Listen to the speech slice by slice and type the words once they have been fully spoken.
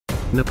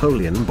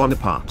Napoleon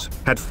Bonaparte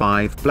had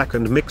 5 black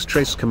and mixed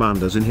race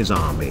commanders in his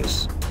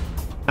armies.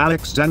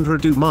 Alexandre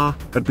Dumas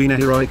had been a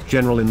heroic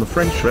general in the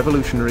French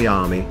Revolutionary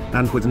Army,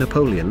 and with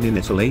Napoleon in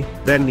Italy,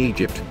 then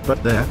Egypt,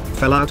 but there,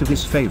 fell out of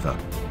his favor.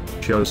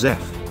 Joseph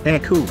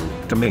Hercule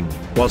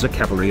Damingue was a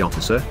cavalry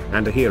officer,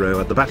 and a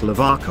hero at the Battle of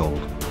Hercule,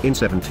 in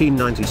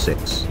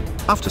 1796.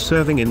 After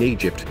serving in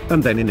Egypt,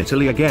 and then in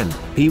Italy again,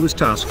 he was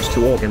tasked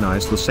to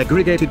organize the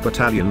segregated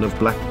battalion of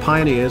black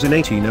pioneers in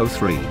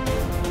 1803.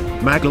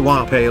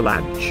 Magloire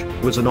Pelage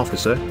was an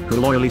officer who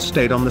loyally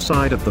stayed on the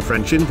side of the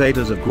French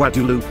invaders of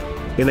Guadeloupe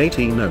in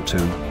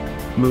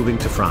 1802. Moving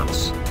to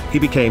France, he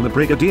became a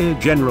brigadier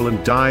general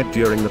and died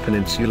during the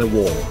Peninsular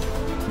War.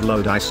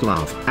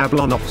 Wladislav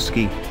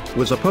Jablonowski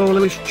was a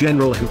Polish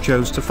general who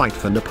chose to fight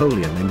for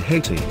Napoleon in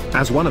Haiti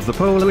as one of the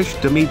Polish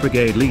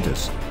Demi-Brigade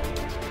leaders.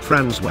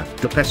 Francois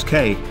de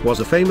Pescay was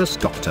a famous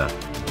doctor.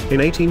 In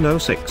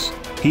 1806,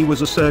 he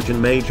was a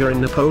surgeon major in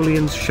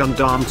Napoleon's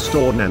Gendarmes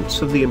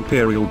d'Ordnance of the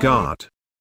Imperial Guard.